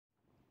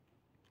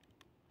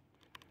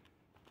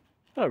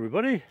Hello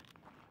everybody,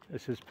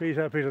 this is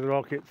Peter the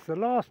Rock. It's the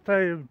last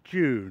day of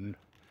June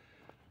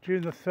the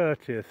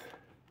 30th,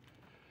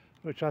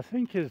 which I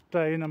think is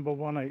day number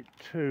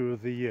 182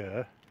 of the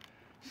year,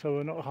 so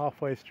we're not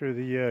halfway through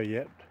the year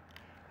yet,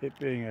 it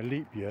being a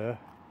leap year,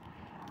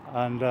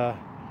 and the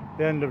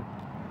end of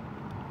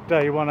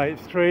day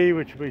 183,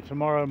 which will be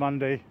tomorrow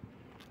Monday,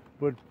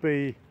 would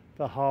be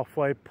the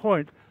halfway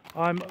point.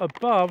 I'm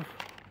above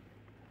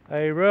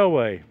a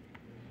railway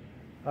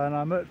and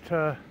I'm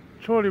at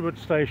Chorleywood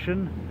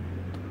station,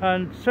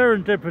 and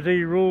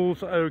Serendipity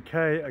rules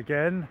okay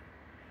again.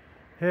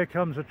 Here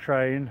comes a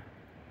train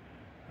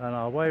and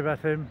I'll wave at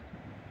him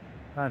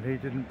and he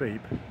didn't beep.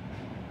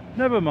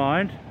 Never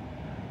mind.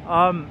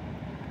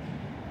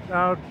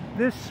 Now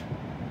this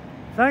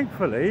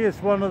thankfully is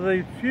one of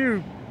the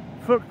few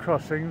foot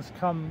crossings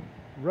come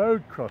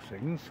road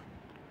crossings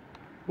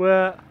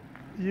where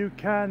you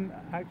can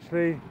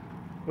actually,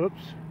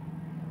 oops,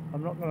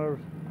 I'm not going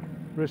to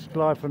risk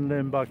life and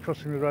limb by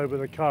crossing the road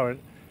with a car in.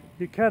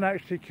 You can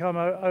actually come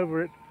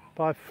over it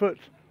by foot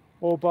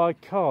or by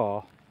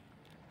car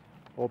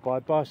or by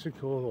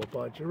bicycle or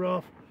by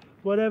giraffe,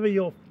 whatever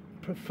your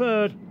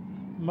preferred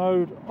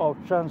mode of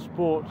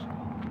transport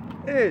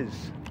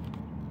is.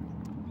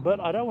 But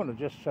I don't want to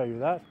just show you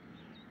that.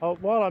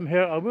 While I'm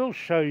here, I will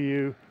show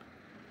you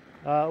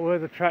where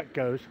the track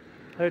goes.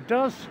 It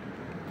does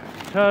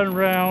turn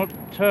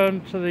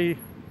to the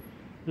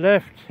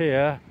left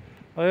here.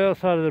 On the other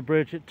side of the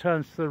bridge it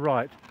turns to the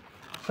right.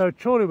 So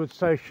Chorleywood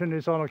station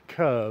is on a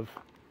curve.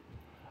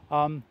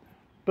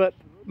 But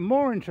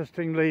more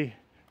interestingly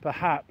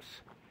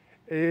perhaps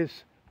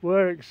is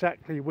where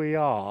exactly we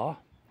are.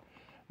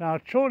 Now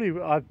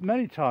Chorleywood,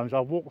 many times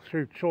I've walked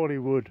through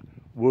Chorleywood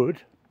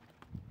Wood,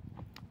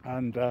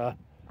 and there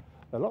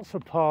are lots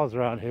of paths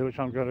around here which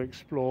I'm going to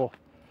explore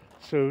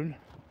soon.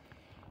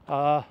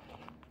 But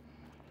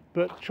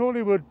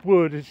Chorleywood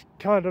Wood is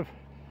kind of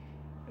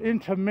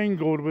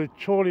intermingled with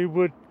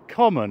Chorleywood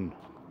Common,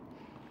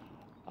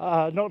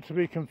 not to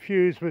be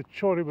confused with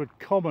Chorleywood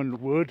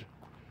Common Wood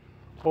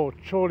or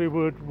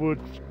Chorleywood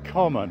Woods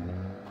Common.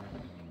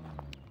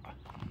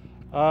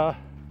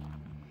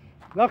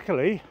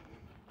 Luckily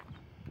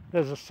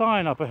there's a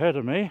sign up ahead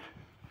of me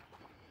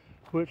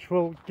which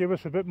will give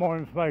us a bit more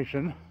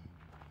information,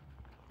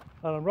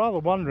 and I'm rather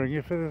wondering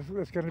if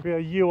there's going to be a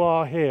 "You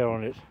are here"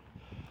 on it.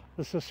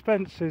 The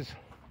suspense is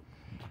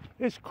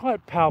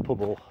quite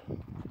palpable.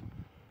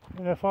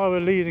 And if I were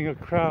leading a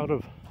crowd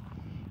of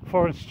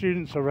foreign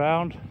students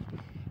around,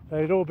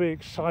 they'd all be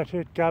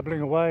excited, gabbling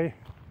away.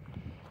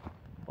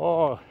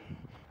 Oh,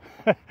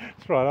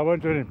 that's right, I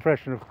won't do an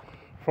impression of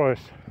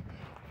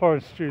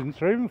foreign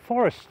students or even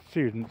forest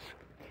students,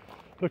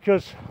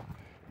 because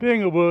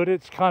being a wood,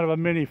 it's kind of a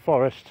mini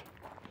forest.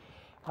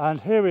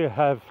 And here we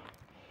have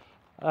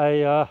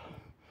got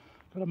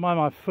to mind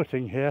my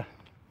footing here.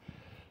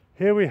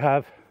 Here we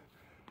have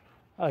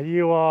a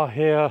 "You are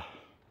here"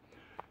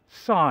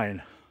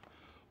 sign.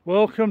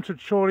 Welcome to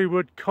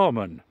Chorleywood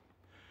Common,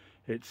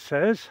 it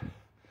says,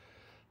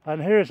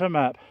 and here's a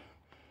map.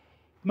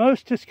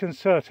 Most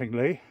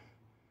disconcertingly,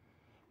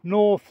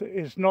 north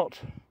is not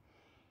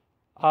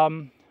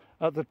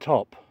at the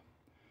top.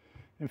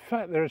 In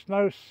fact, there is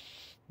no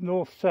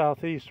north,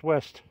 south, east,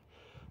 west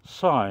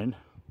sign,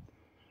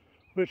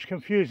 which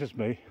confuses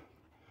me.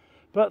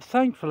 But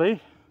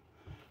thankfully,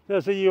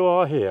 there's a "You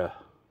are here,"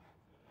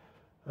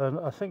 and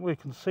I think we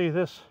can see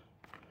this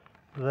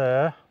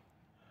there.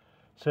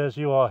 Says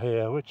 "You are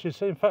here," which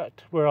is in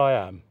fact where I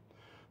am.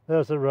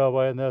 There's the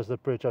railway and there's the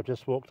bridge I've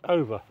just walked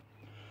over.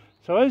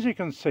 So as you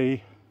can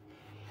see,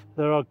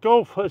 there are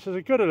this is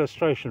a good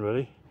illustration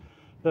really.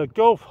 There are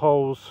golf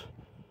holes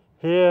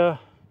here,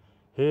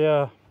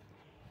 here,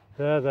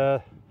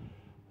 there,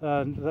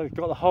 and they've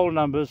got the hole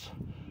numbers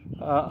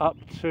up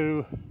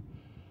to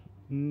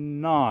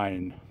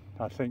 9,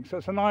 I think. So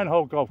it's a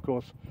 9-hole golf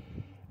course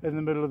in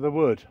the middle of the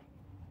wood.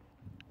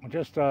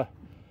 Just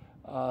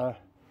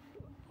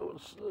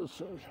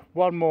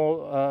one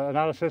more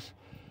analysis.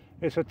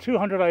 It's a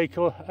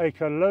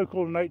 200-acre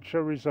local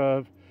nature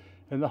reserve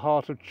in the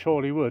heart of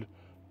Chorleywood.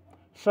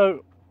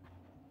 So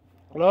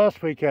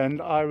last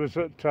weekend I was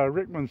at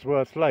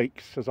Rickmansworth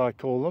Lakes, as I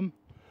call them.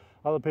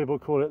 Other people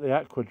call it the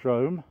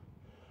Aquadrome,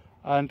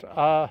 and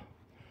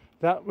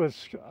that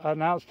was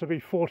announced to be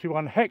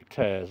 41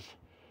 hectares,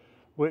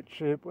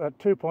 which at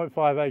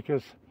 2.5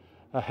 acres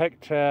a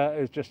hectare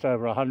is just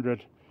over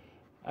 100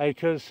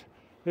 acres.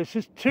 This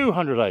is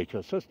 200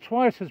 acres, so it's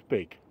twice as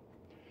big.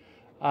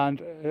 And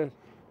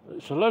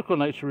it's a local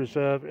nature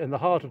reserve in the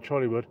heart of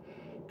Chorleywood.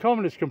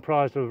 Common is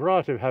comprised of a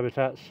variety of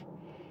habitats,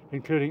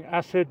 including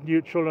acid,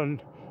 neutral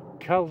and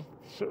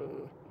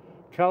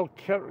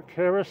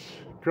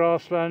calcareous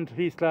grassland,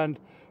 heathland,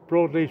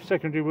 broadleaf,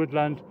 secondary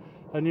woodland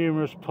and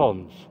numerous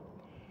ponds.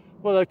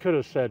 Well, they could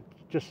have said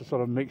just a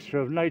sort of mixture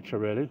of nature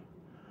really.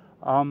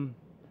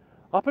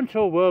 Up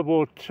until World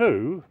War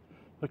II,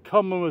 the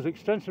common was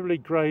extensively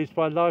grazed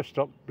by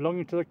livestock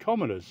belonging to the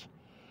commoners,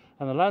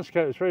 and the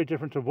landscape is very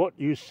different to what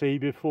you see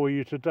before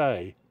you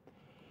today.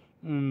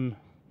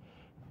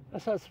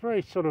 That's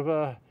very sort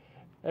of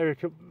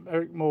Eric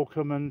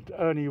Morecambe and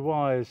Ernie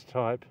Wise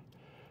type.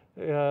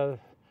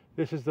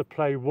 This is the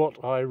play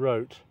What I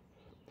Wrote.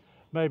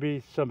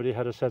 Maybe somebody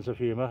had a sense of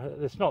humour.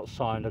 It's not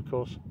signed, of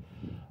course,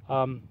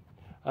 and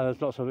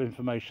there's lots of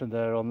information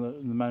there on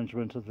the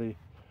management of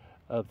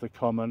the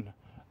common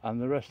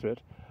and the rest of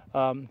it.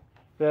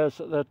 There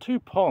are 2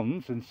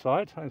 ponds in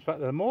sight. In fact,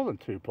 there are more than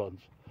 2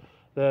 ponds.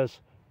 There's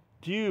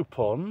Dew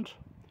Pond,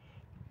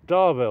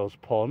 Darvell's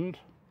Pond,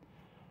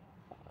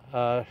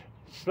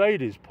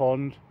 Slady's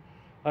Pond,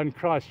 and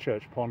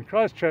Christchurch Pond.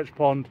 Christchurch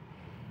Pond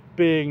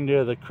being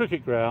near the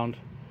cricket ground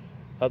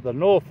at the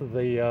north of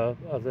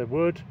the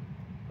wood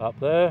up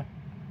there,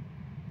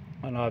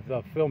 and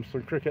I've filmed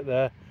some cricket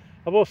there.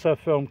 I've also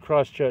filmed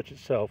Christchurch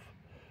itself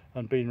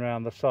and been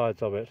round the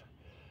sides of it,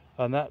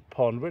 and that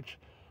pond, which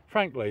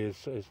frankly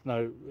is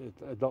no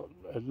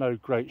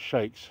great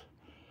shakes,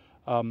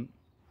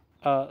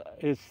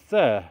 is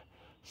there.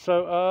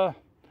 So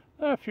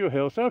there are a few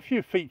hills, there are a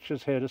few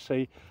features here to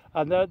see,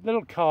 and there are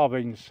little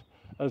carvings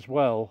as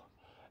well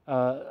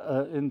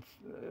in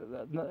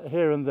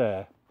here and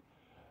there.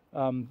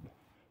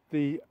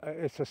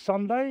 It's a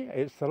Sunday,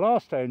 it's the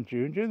last day in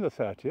June the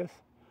 30th.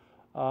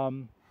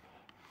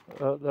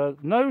 There are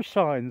no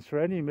signs for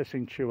any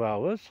missing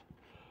chihuahuas.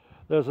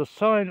 There's a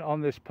sign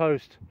on this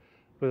post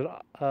with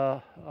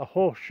a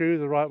horseshoe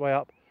the right way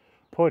up,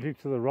 pointing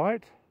to the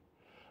right,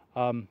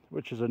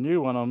 which is a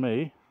new one on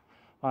me.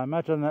 I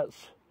imagine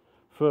that's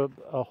for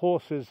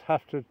horses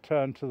have to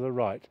turn to the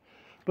right.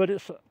 But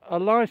it's a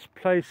nice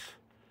place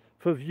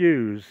for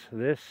views,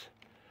 this.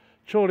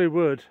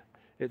 Chorleywood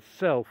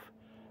itself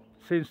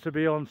seems to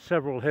be on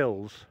several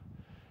hills.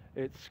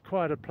 It's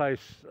quite a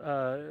place.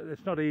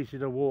 It's not easy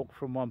to walk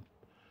from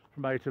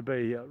A to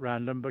B at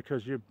random,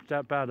 because you're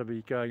bound to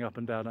be going up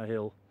and down a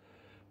hill.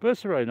 But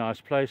it's a very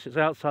nice place. It's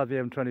outside the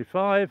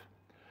M25,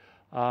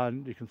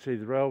 and you can see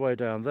the railway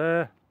down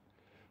there.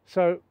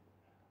 So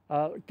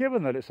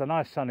given that it's a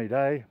nice sunny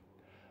day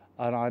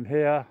and I'm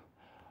here,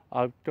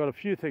 I've got a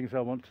few things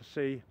I want to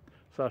see,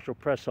 so I shall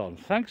press on.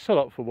 Thanks a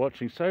lot for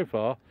watching so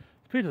far.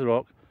 It's Peter the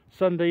Rock,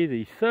 Sunday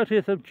the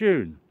 30th of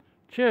June.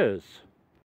 Cheers.